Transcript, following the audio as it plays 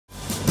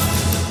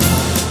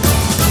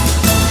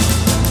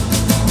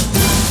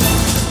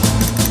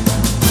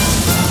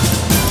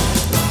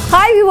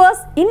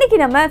இன்னைக்கு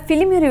நம்ம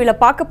ஃபிலிம் ரிவ்யூல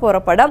பார்க்க போற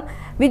படம்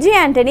விஜய்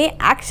ஆண்டனி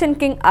ஆக்ஷன்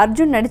கிங்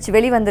அர்ஜுன் நடிச்சு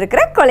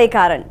வெளிவந்திருக்கிற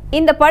கொலைகாரன்.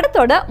 இந்த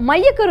படத்தோட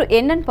மையக்கரு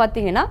என்னன்னு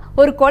பாத்தீங்கன்னா,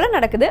 ஒரு கொலை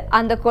நடக்குது.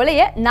 அந்த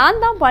கொலையை நான்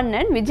தான்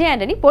பண்ணேன்னு விஜய்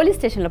ஆண்டனி போலீஸ்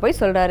ஸ்டேஷன்ல போய்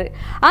சொல்றாரு.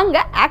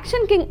 அங்க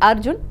ஆக்ஷன் கிங்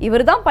அர்ஜுன்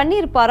இவர் தான்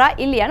பண்ணியிருப்பாரா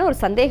இல்லையான்னு ஒரு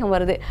சந்தேகம்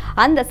வருது.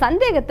 அந்த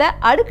சந்தேகத்தை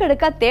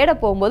அடுக்கடுக்கா தேட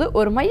போகும்போது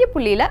ஒரு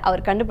மையப்புள்ளியில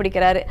அவர்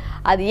கண்டுபிடிக்கிறாரு.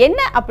 அது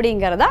என்ன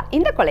அப்படிங்கறதா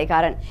இந்த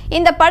கொலைகாரன்.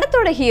 இந்த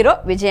படத்தோட hero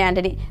Vijay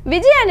Antony.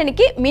 Vijay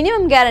ஆண்டனிக்கு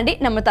minimum guarantee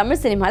நம்ம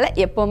தமிழ் சினிமால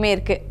எப்பவுமே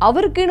இருக்கு.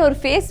 அவருக்குன்னு ஒரு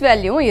ஃபேஸ்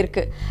வேல்யூவும்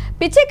இருக்கு.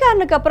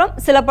 பிச்சைக்காரனுக்கு அப்புறம்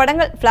சில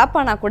படங்கள் ஃபிளாப்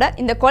ஆனா கூட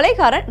இந்த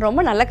கொலைகாரன் ரொம்ப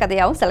நல்ல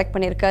கதையாகவும் செலக்ட்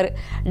பண்ணியிருக்காரு.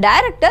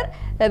 டைரக்டர்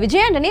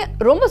விஜய் ஆண்டனி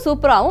ரொம்ப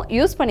சூப்பராகவும்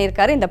யூஸ்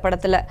பண்ணியிருக்காரு இந்த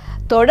படத்தில்.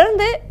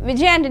 தொடர்ந்து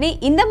விஜய் ஆண்டனி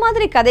இந்த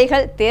மாதிரி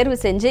கதைகள் தேர்வு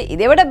செஞ்சு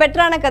இதை விட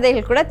பெட்டரான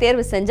கதைகள் கூட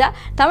தேர்வு செஞ்சால்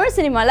தமிழ்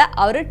சினிமாவில்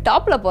அவர்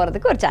டாப்பில்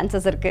போகிறதுக்கு ஒரு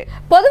சான்சஸ் இருக்குது.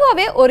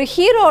 பொதுவாகவே ஒரு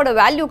ஹீரோவோட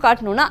வேல்யூ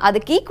காட்டணும்னா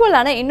அதுக்கு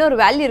ஈக்குவலான இன்னொரு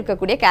வேல்யூ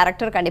இருக்கக்கூடிய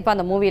கேரக்டர் கண்டிப்பாக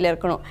அந்த மூவியில்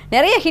இருக்கணும்.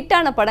 நிறைய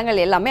ஹிட்டான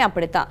படங்கள் எல்லாமே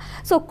அப்படித்தான்.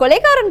 ஸோ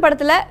கொலைகாரன்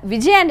படத்தில்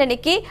விஜய்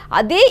ஆண்டனிக்கு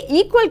அதே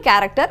ஈக்குவல்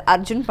கேரக்டர்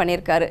அர்ஜுன்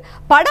பண்ணியிருக்காரு.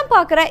 படம்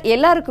பார்க்குற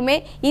எல்லாருக்குமே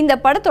இந்த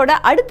படத்தோட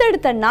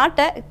அடுத்தடுத்த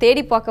நாட்டை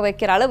தேடி பார்க்க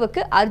வைக்கிற அளவுக்கு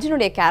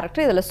அர்ஜுனுடைய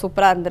கேரக்டர் இதில்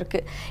சூப்பராக இருந்திருக்கு.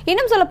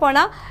 இன்னும் சொல்ல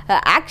போனால்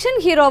ஆக்ஷன்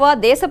ஹீரோவாக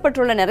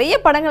தேசப்பற்றுள்ள நிறைய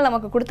படங்கள்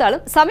நமக்கு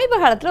கொடுத்தாலும் சமீப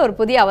காலத்தில் ஒரு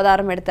புதிய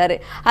அவதாரம் எடுத்தார்.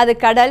 அது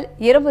கடல்,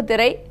 இரும்பு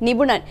திரை,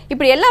 நிபுணன்,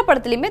 இப்படி எல்லா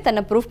படத்துலையுமே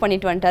தன்னை ப்ரூவ்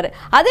பண்ணிட்டு வந்துட்டார்.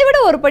 அதை விட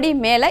ஒரு படி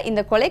மேலே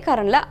இந்த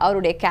கொலைகாரனில்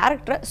அவருடைய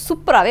கேரக்டரை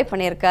சூப்பராகவே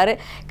பண்ணியிருக்காரு.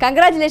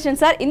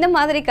 Congratulation sir. இந்த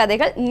மாதிரி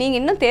கதைகள் நீங்கள்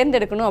இன்னும்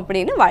தேர்ந்தெடுக்கணும்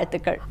அப்படின்னு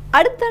வாழ்த்துக்கள்.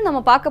 அடுத்து நம்ம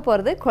பார்க்க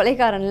போகிறது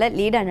கொலைகாரனில்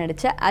லீடாக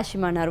நடித்த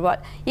ஆஷிமா நர்வால்.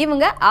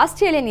 இவங்க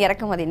ஆஸ்திரேலியன்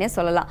இறக்குமதினே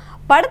சொல்லலாம்.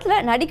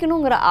 படத்தில்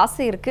நடிக்கணுங்கிற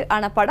ஆசை இருக்குது.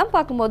 ஆனால் படம்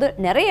பார்க்கும்போது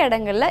நிறைய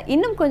இடங்களில்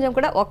இன்னும் கொஞ்சம்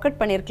கூட ஒர்க் அவுட்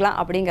பண்ணியிருக்கலாம்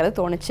அப்படிங்கிறது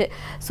தோணுச்சு.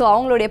 ஸோ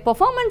அவங்களுடைய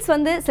பெர்ஃபார்மன்ஸ்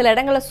சில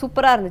இடங்களில்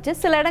சூப்பராக இருந்துச்சு.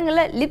 சில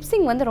இடங்களில்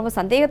லிப்சிங் ரொம்ப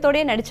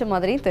சந்தேகத்தோடய நடித்த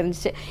மாதிரியும்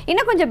தெரிஞ்சிச்சு.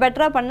 இன்னும் கொஞ்சம்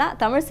பெட்டராக பண்ணால்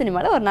தமிழ்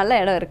சினிமாவில் ஒரு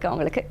நல்ல இடம் இருக்குது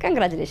அவங்களுக்கு.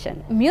 கங்க்ராச்சுலேஷன்.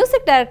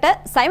 மியூசிக் டைரக்டர்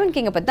சைமன்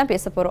கிங்கை பற்றி தான்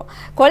பேச போகிறோம்.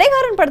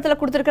 கொலைகாரன் படத்தில்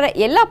கொடுத்துருக்கிற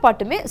எல்லா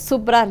பாட்டுமே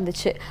சூப்பராக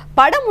இருந்துச்சு.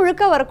 படம்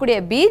முழுக்க வரக்கூடிய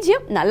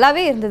பிஜிஎம்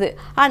நல்லாவே இருந்தது.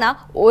 ஆனால்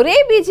ஒரே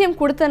பிஜிஎம்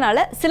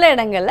கொடுத்தனால சில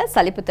இடங்களில்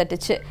சலிப்பு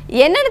தட்டுச்சு.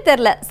 என்னன்னு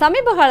தெரியல,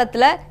 சமீப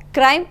காலத்தில்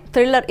கிரைம்,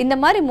 த்ரில்லர் இந்த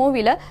மாதிரி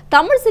மூவியில்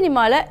தமிழ்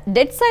சினிமாவில்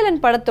டெட் சைலண்ட்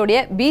படத்தோடைய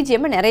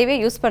பிஜிஎம் நிறையவே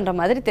யூஸ் பண்ணுற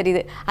மாதிரி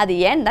தெரியுது. அது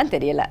ஏன்னு தான்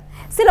தெரியல.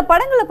 சில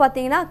படங்களை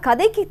பார்த்தீங்கன்னா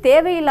கதைக்கு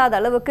தேவையில்லாத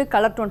அளவுக்கு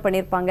கலர் டோன்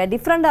பண்ணியிருப்பாங்க.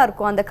 டிஃப்ரெண்ட்டாக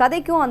இருக்கும். அந்த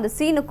கதைக்கும் அந்த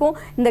சீனுக்கும்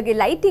இந்த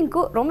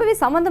லைட்டிங்க்கும் ரொம்பவே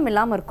சம்மந்தம்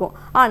இல்லாமல் இருக்கும்.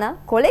 ஆனால்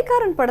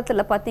கொலைகாரன்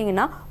படத்தில்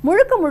பார்த்தீங்கன்னா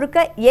முழுக்க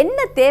முழுக்க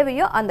என்ன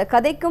தேவையோ அந்த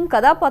கதைக்கும்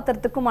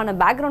கதாபாத்திரத்துக்குமான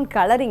பேக்ரவுண்ட்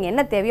கலரிங்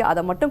என்ன தேவையோ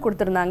அதை மட்டும்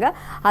கொடுத்துருந்தாங்க.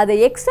 அதை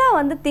எக்ஸ்ட்ரா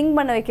திங்க்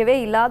பண்ண வைக்கவே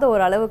இல்லாத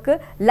ஒரு அளவுக்கு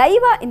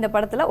லைவாக இந்த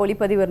படத்தில்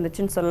ஒளிப்பதிவு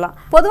இருந்துச்சுன்னு சொல்லலாம்.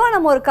 பொதுவாக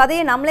நம்ம ஒரு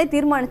கதையை நம்மளே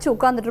தீர்மானிச்சு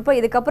உட்கார்ந்துட்டு இருப்போம்.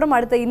 இதுக்கப்புறம்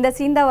அடுத்த இந்த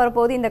சீன் தான்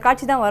வரப்போகுது, இந்த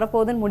காட்சி தான்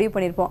வரப்போகுதுன்னு முடிவு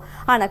பண்ணியிருப்போம்.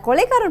 ஆனால்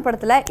கொலைகாரன்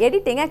படத்தில்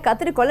எடிட்டிங்கை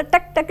கத்திரிக்கோல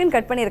டக் டக்குன்னு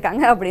கட்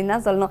பண்ணியிருக்காங்க அப்படின்னு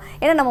தான் சொல்லணும்.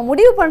 ஏன்னா நம்ம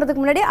முடிவு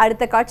பண்ணுறதுக்கு முன்னாடி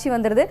அடுத்த காட்சி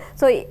வந்துடுது.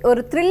 ஸோ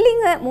ஒரு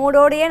த்ரில்லிங்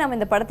மூடோடையே நம்ம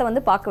இந்த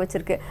படத்தை பார்க்க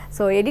வச்சிருக்கு.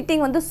 ஸோ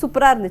எடிட்டிங்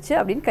சூப்பராக இருந்துச்சு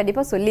அப்படின்னு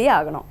கண்டிப்பாக சொல்லியே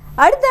ஆகணும்.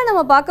 அடுத்த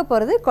நம்ம பார்க்க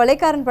போகிறது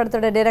கொலைகாரன்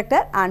படத்தோட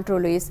டைரக்டர் ஆண்ட்ரூ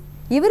லூயிஸ்.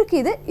 இவருக்கு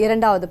இது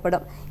 2வது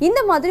படம். இந்த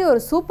மாதிரி ஒரு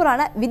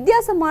சூப்பரான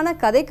வித்தியாசமான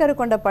கதைக்கரு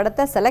கொண்ட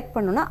படத்தை செலக்ட்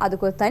பண்ணணும்னா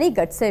அதுக்கு ஒரு தனி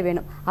கட்ஸே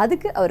வேணும்.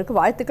 அதுக்கு அவருக்கு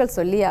வாழ்த்துக்கள்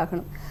சொல்லியே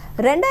ஆகணும்.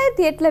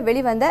 2008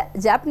 வெளிவந்த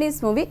ஜாப்பனீஸ்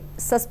மூவி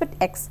சஸ்பெக்ட்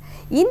எக்ஸ்.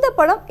 இந்த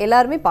படம்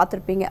எல்லாருமே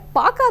பார்த்துருப்பீங்க.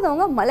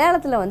 பார்க்காதவங்க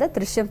மலையாளத்தில்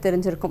திருஷ்யம்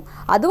தெரிஞ்சிருக்கும்.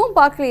 அதுவும்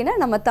பார்க்கலைன்னா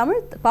நம்ம தமிழ்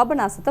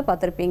பாபநாசத்தை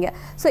பார்த்துருப்பீங்க.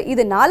 ஸோ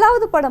இது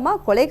 4வது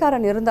படமாக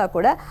கொலைகாரன் இருந்தால்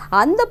கூட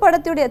அந்த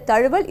படத்துடைய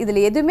தழுவல்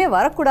இதில் எதுவுமே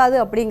வரக்கூடாது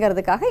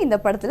அப்படிங்கிறதுக்காக இந்த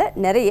படத்தில்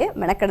நிறைய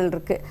மெனக்கடல்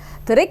இருக்குது.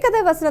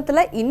 திரைக்கதை வசனத்தில்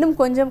இன்னும்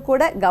கொஞ்சம்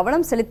கூட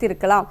கவனம் செலுத்தி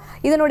இருக்கலாம்.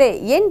 இதனுடைய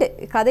எண்டு,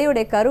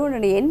 கதையுடைய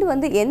கருவனுடைய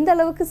எண்டு எந்த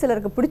அளவுக்கு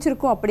சிலருக்கு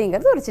பிடிச்சிருக்கும்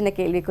அப்படிங்கிறது ஒரு சின்ன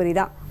கேள்விக்குறி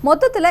தான்.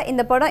 மொத்தத்தில்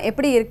இந்த படம்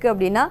எப்படி இருக்கு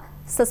அப்படின்னா,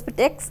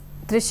 சஸ்பெக்ட் எக்ஸ்,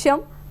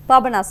 திருஷ்யம்,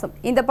 பாபநாசம்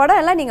இந்த படம்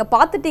எல்லாம் நீங்கள்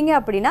பார்த்துட்டீங்க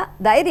அப்படின்னா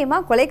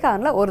தைரியமாக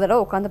கொலைகாரனில் ஒரு தடவை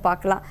உட்காந்து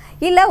பார்க்கலாம்.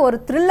 இல்லை ஒரு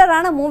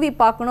த்ரில்லரான மூவி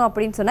பார்க்கணும்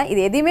அப்படின்னு சொன்னால்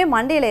இது எதையுமே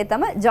மண்டையில்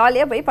ஏற்றாமல்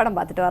ஜாலியாக போய் படம்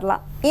பார்த்துட்டு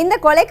வரலாம். இந்த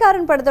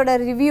கொலைகாரன் படத்தோட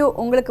ரிவ்யூ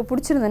உங்களுக்கு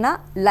பிடிச்சிருந்துன்னா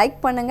லைக்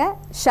பண்ணுங்கள்,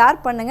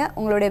 ஷேர் பண்ணுங்கள்,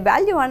 உங்களுடைய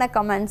வேல்யூவான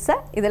கமெண்ட்ஸை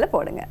இதில்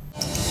போடுங்க.